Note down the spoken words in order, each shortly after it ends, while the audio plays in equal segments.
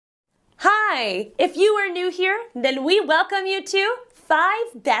Hi! If you are new here, then we welcome you to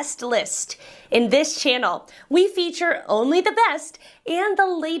 5 Best List. In this channel, we feature only the best and the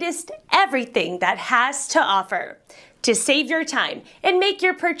latest everything that has to offer. To save your time and make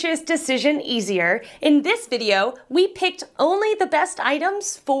your purchase decision easier, in this video, we picked only the best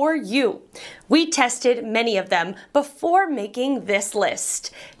items for you. We tested many of them before making this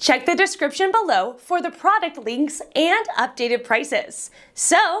list. Check the description below for the product links and updated prices.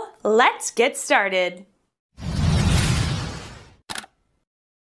 So, let's get started.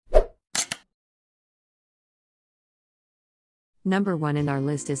 Number 1 in our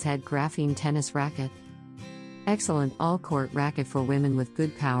list is Head Graphene Tennis Racket. Excellent all-court racket for women with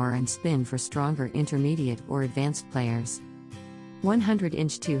good power and spin for stronger intermediate or advanced players.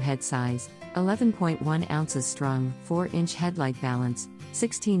 100-inch 2-head size, 11.1 ounces strong, 4-inch headlight balance,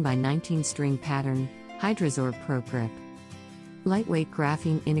 16 by 19 string pattern, Hydrazorb Pro Grip. Lightweight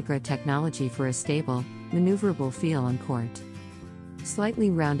graphene Integra technology for a stable, maneuverable feel on court.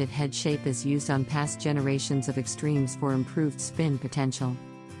 Slightly rounded head shape is used on past generations of Extremes for improved spin potential.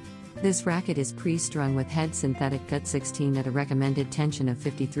 This racket is pre-strung with head synthetic gut 16 at a recommended tension of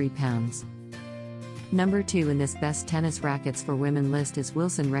 53 pounds. Number 2 in this best tennis rackets for women list is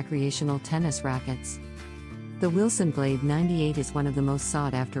Wilson Recreational Tennis Rackets. The Wilson Blade 98 is one of the most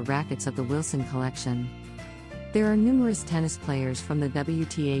sought-after rackets of the Wilson collection. There are numerous tennis players from the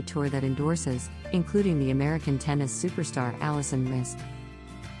WTA Tour that endorses, including the American tennis superstar Alison Riske.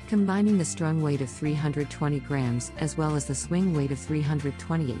 Combining the strung weight of 320 grams as well as the swing weight of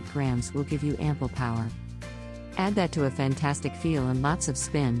 328 grams will give you ample power. Add that to a fantastic feel and lots of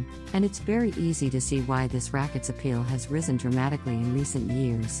spin, and it's very easy to see why this racket's appeal has risen dramatically in recent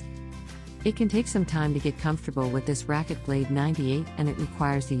years. It can take some time to get comfortable with this Racket Blade 98, and it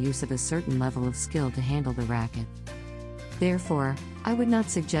requires the use of a certain level of skill to handle the racket. Therefore, I would not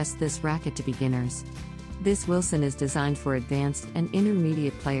suggest this racket to beginners. This Wilson is designed for advanced and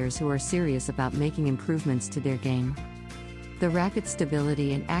intermediate players who are serious about making improvements to their game. The racket's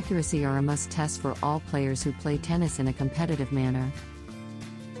stability and accuracy are a must-test for all players who play tennis in a competitive manner.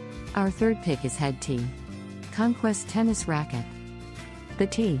 Our third pick is Head T. Conquest Tennis Racket. The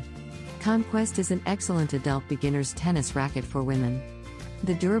T. Conquest is an excellent adult beginner's tennis racket for women.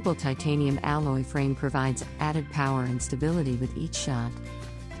 The durable titanium alloy frame provides added power and stability with each shot.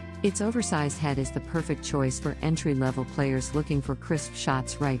 Its oversized head is the perfect choice for entry-level players looking for crisp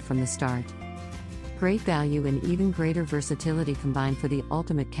shots right from the start. Great value and even greater versatility combined for the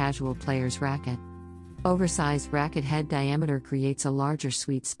ultimate casual player's racket. Oversized racket head diameter creates a larger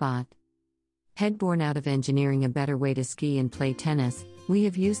sweet spot. Head born out of engineering a better way to ski and play tennis, we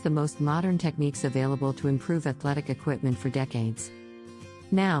have used the most modern techniques available to improve athletic equipment for decades.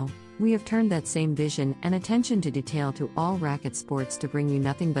 Now, we have turned that same vision and attention to detail to all racket sports to bring you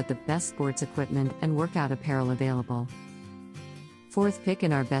nothing but the best sports equipment and workout apparel available. Fourth pick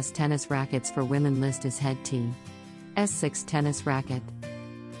in our best tennis rackets for women list is Head T. S6 Tennis Racket.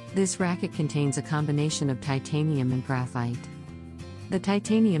 This racket contains a combination of titanium and graphite. The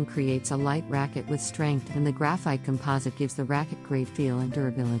titanium creates a light racket with strength, and the graphite composite gives the racket great feel and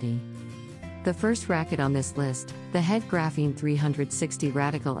durability. The first racket on this list, the Head Graphene 360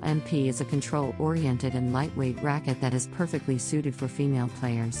 Radical MP, is a control-oriented and lightweight racket that is perfectly suited for female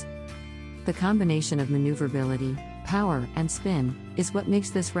players. The combination of maneuverability, power, and spin is what makes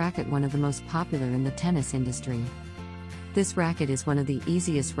this racket one of the most popular in the tennis industry. This racket is one of the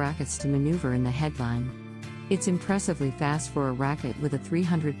easiest rackets to maneuver in the headline. It's impressively fast for a racket with a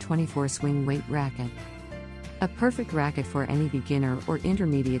 324 swing weight racket. A perfect racket for any beginner or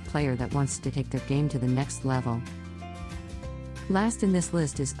intermediate player that wants to take their game to the next level. Last in this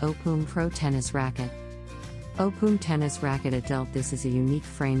list is OPPUM Pro Tennis Racket. OPPUM Tennis Racket Adult. This is a unique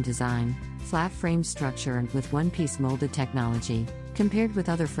frame design, flat frame structure and with one-piece molded technology. Compared with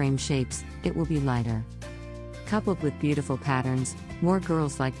other frame shapes, it will be lighter. Coupled with beautiful patterns, more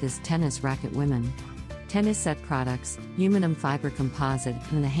girls like this tennis racket women. Tennis set products, aluminum fiber composite,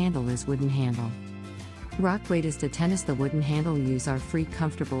 and the handle is wooden handle. Rock weight is to tennis. The wooden handle use our free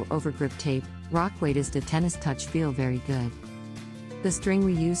comfortable overgrip tape. Rock weight is to tennis touch feel very good. The string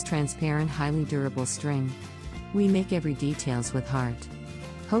we use transparent highly durable string. We make every details with heart.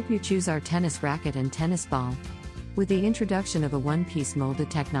 Hope you choose our tennis racket and tennis ball. With the introduction of a one-piece molded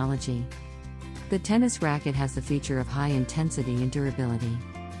technology, the tennis racket has the feature of high intensity and durability.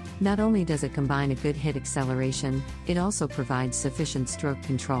 Not only does it combine a good hit acceleration, it also provides sufficient stroke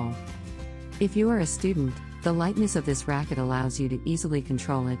control. If you are a student, the lightness of this racket allows you to easily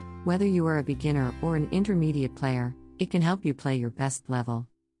control it. Whether you are a beginner or an intermediate player, it can help you play your best level.